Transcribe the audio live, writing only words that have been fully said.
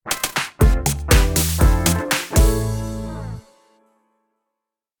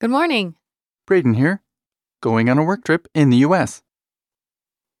Good morning. Braden here, going on a work trip in the U.S.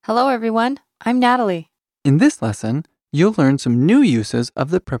 Hello, everyone. I'm Natalie. In this lesson, you'll learn some new uses of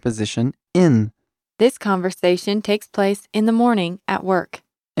the preposition in, This conversation takes place in the morning at work.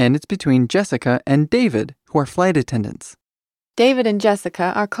 and it's between Jessica and David, who are flight attendants. David and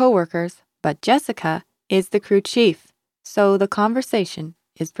Jessica are coworkers, but Jessica is the crew chief, so the conversation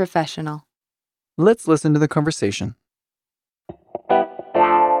is professional. Let's listen to the conversation.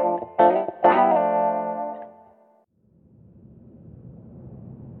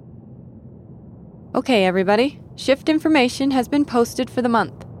 Okay, everybody. Shift information has been posted for the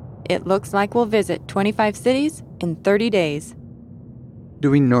month. It looks like we'll visit 25 cities in 30 days. Do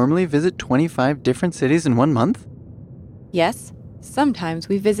we normally visit 25 different cities in 1 month? Yes, sometimes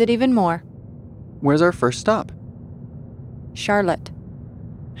we visit even more. Where's our first stop? Charlotte.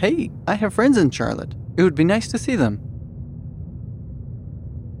 Hey, I have friends in Charlotte. It would be nice to see them.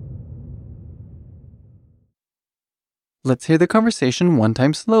 Let's hear the conversation one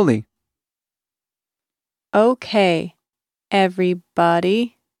time slowly. Okay,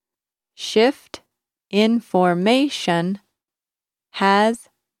 everybody. Shift information has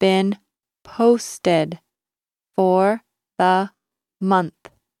been posted for the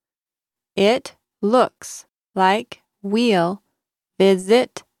month. It looks like we'll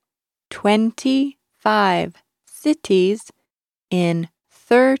visit 25 cities in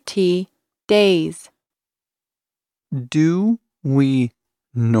 30 days. Do we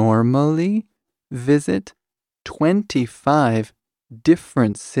normally visit 25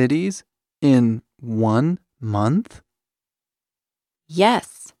 different cities in 1 month?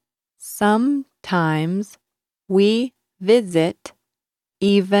 Yes, sometimes we visit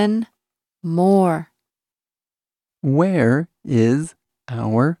even more. Where is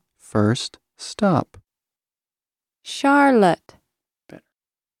our first stop? Charlotte.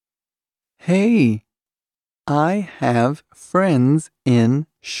 Hey, I have friends in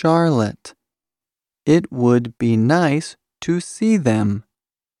Charlotte. It would be nice to see them.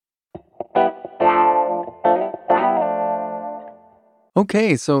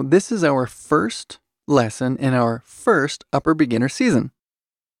 Okay, so this is our first lesson in our first upper beginner season.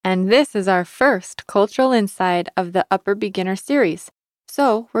 And this is our first cultural insight of the Upper Beginner series.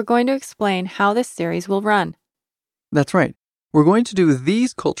 So we're going to explain how this series will run. That's right. We're going to do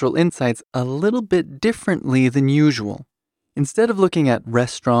these cultural insights a little bit differently than usual. Instead of looking at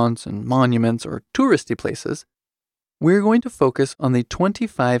restaurants and monuments or touristy places, we're going to focus on the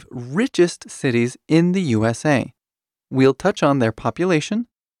 25 richest cities in the USA. We'll touch on their population,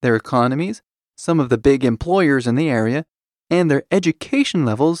 their economies, some of the big employers in the area, and their education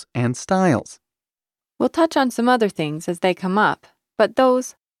levels and styles. We'll touch on some other things as they come up, but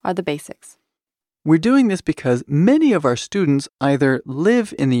those are the basics. We're doing this because many of our students either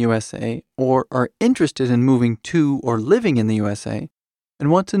live in the USA or are interested in moving to or living in the USA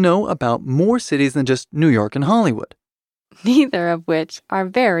and want to know about more cities than just New York and Hollywood. Neither of which are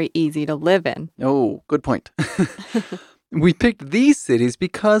very easy to live in. Oh, good point. We picked these cities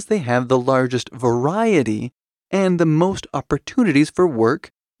because they have the largest variety and the most opportunities for work,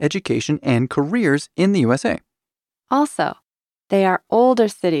 education, and careers in the USA. Also, they are older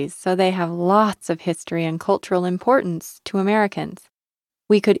cities, so they have lots of history and cultural importance to Americans.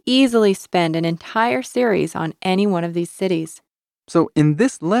 We could easily spend an entire series on any one of these cities. So in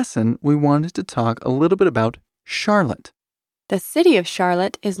this lesson, we wanted to talk a little bit about Charlotte. The city of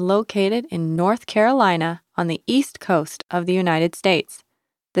Charlotte is located in North Carolina on the east coast of the United States.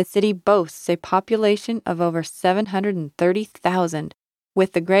 The city boasts a population of over 730,000,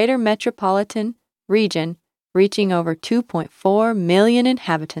 with the greater metropolitan region reaching over 2.4 million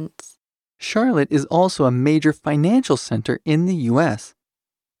inhabitants. Charlotte is also a major financial center in the U.S.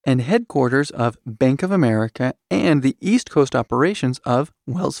 and headquarters of Bank of America and the East Coast operations of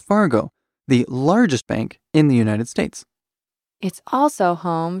Wells Fargo, the largest bank in the United States. It's also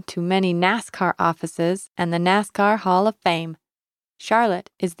home to many NASCAR offices and the NASCAR Hall of Fame. Charlotte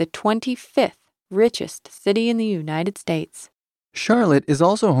is the 25th richest city in the United States. Charlotte is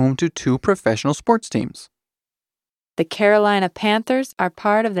also home to 2 professional sports teams. The Carolina Panthers are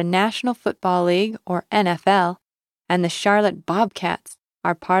part of the National Football League, or NFL, and the Charlotte Bobcats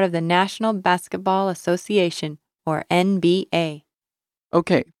are part of the National Basketball Association, or NBA.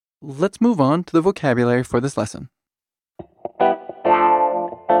 Okay, let's move on to the vocabulary for this lesson.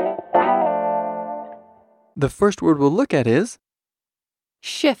 The first word we'll look at is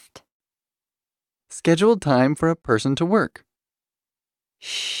Shift. scheduled time for a person to work.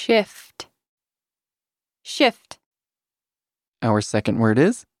 Shift. Shift. Our second word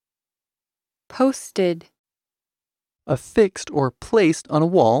is Posted. affixed or placed on a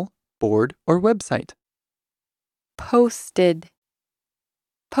wall, board, or website. Posted.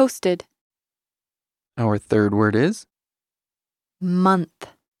 Posted. Our third word is Month.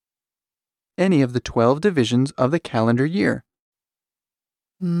 any of the 12 divisions of the calendar year.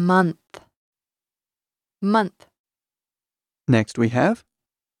 Month. Month. Next we have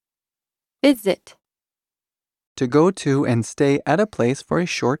Visit. to go to and stay at a place for a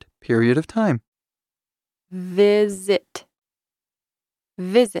short period of time. Visit.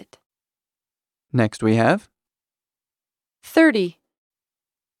 Visit. Next we have 30.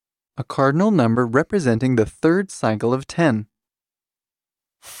 a cardinal number representing the third cycle of 10.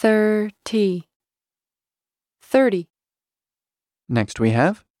 30. 30. Next we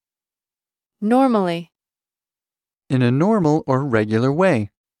have Normally. in a normal or regular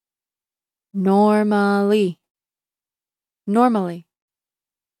way. Normally. Normally.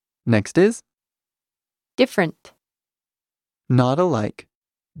 Next is Different. not alike,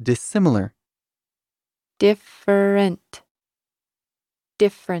 dissimilar. Different.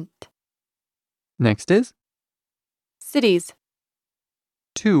 Different. Next is Cities.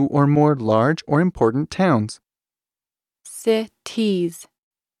 two or more large or important towns. Cities.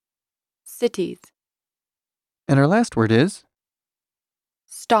 Cities. And our last word is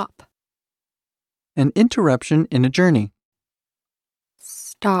Stop. an interruption in a journey.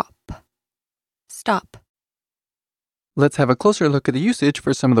 Stop. Stop. Let's have a closer look at the usage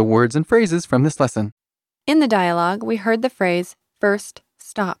for some of the words and phrases from this lesson. In the dialogue, we heard the phrase first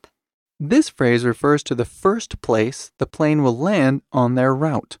stop. This phrase refers to the first place the plane will land on their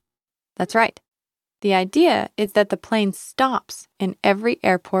route. That's right. The idea is that the plane stops in every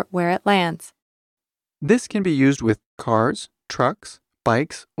airport where it lands. This can be used with cars, trucks,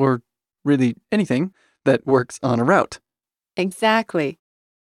 bikes, or really anything that works on a route. Exactly.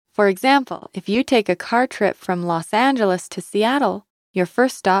 For example, if you take a car trip from Los Angeles to Seattle, your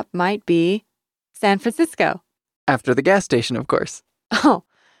first stop might be San Francisco. After the gas station, of course. Oh,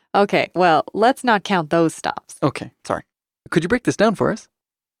 okay. Well, let's not count those stops. Okay, sorry. Could you break this down for us?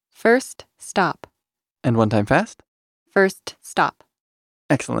 First stop. And one time fast? First stop.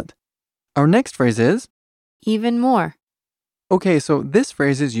 Excellent. Our next phrase is Even more. okay, so this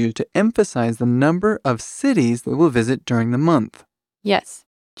phrase is used to emphasize the number of cities that we'll visit during the month. Yes,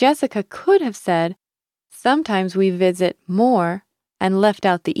 Jessica could have said, sometimes we visit more and left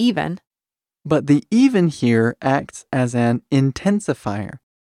out the even. But the even here acts as an intensifier.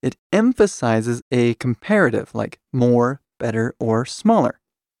 It emphasizes a comparative, like more, better, or smaller.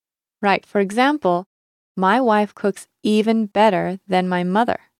 Right, for example, my wife cooks even better than my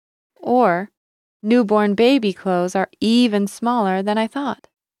mother. Or, newborn baby clothes are even smaller than I thought.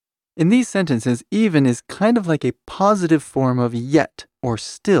 In these sentences, even is kind of like a positive form of yet or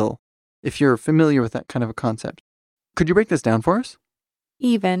still, if you're familiar with that kind of a concept. Could you break this down for us?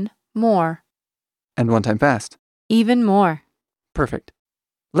 Even more. And one time fast. Even more. Perfect.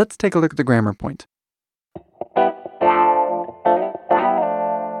 Let's take a look at the grammar point.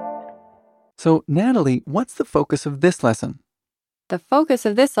 So, Natalie, what's the focus of this lesson? The focus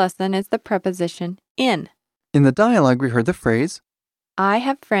of this lesson is the preposition in. In the dialogue, we heard the phrase, I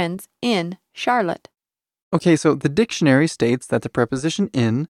have friends in Charlotte. okay, so the dictionary states that the preposition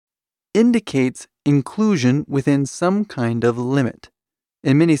in indicates inclusion within some kind of limit.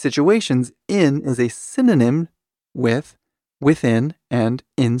 In many situations, in is a synonym with, within, and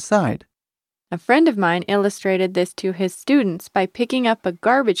inside. A friend of mine illustrated this to his students by picking up a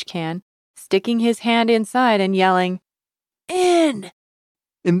garbage can, sticking his hand inside, and yelling, in!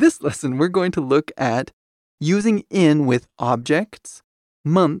 In this lesson, we're going to look at using in with objects,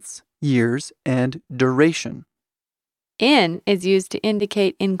 months, years, and duration. In is used to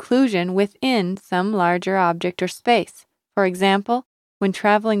indicate inclusion within some larger object or space. For example, when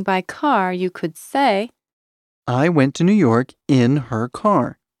traveling by car, you could say, I went to New York in her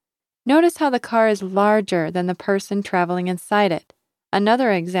car. Notice how the car is larger than the person traveling inside it.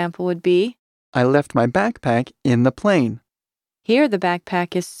 Another example would be, I left my backpack in the plane. here the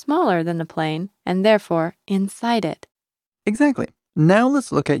backpack is smaller than the plane and therefore inside it. Exactly. Now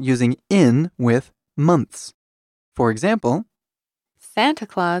let's look at using in with months. For example, Santa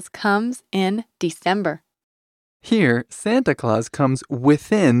Claus comes in December. here Santa Claus comes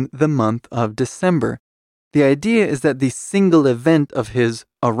within the month of December. The idea is that the single event of his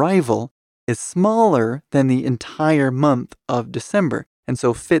arrival is smaller than the entire month of December, and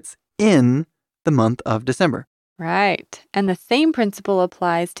so fits in the month of December. Right. And the same principle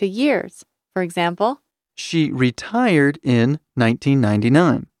applies to years. For example, She retired in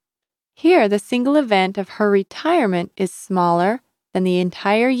 1999. here the single event of her retirement is smaller than the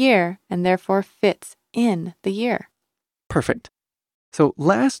entire year and therefore fits in the year. Perfect. So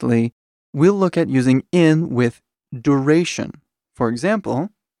lastly, we'll look at using in with duration. For example,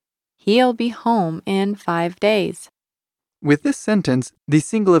 He'll be home in 5 days. with this sentence, the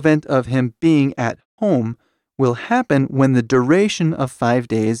single event of him being at home will happen when the duration of 5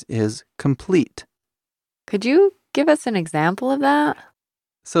 days is complete. Could you give us an example of that?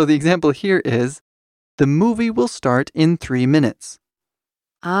 So the example here is, the movie will start in 3 minutes.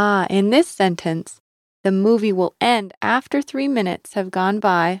 In this sentence, the movie will end after 3 minutes have gone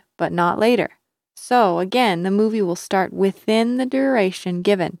by, but not later. So again, the movie will start within the duration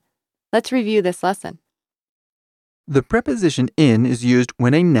given. Let's review this lesson. The preposition in is used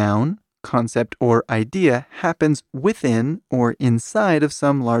when a noun, concept, or idea happens within or inside of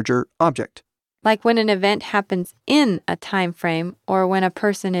some larger object. Like when an event happens in a time frame or when a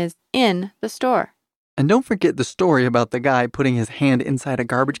person is in the store. And don't forget the story about the guy putting his hand inside a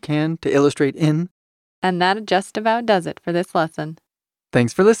garbage can to illustrate in. And that just about does it for this lesson.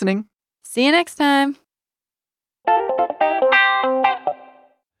 Thanks for listening. See you next time.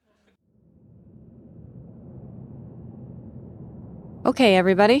 Okay,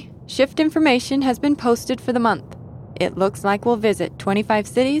 everybody. Shift information has been posted for the month. It looks like we'll visit 25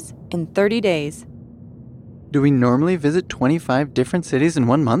 cities in 30 days. Do we normally visit 25 different cities in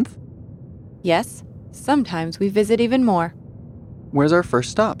 1 month? Yes, sometimes we visit even more. Where's our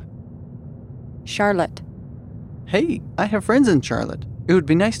first stop? Charlotte. Hey, I have friends in Charlotte. It would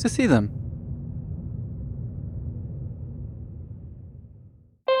be nice to see them.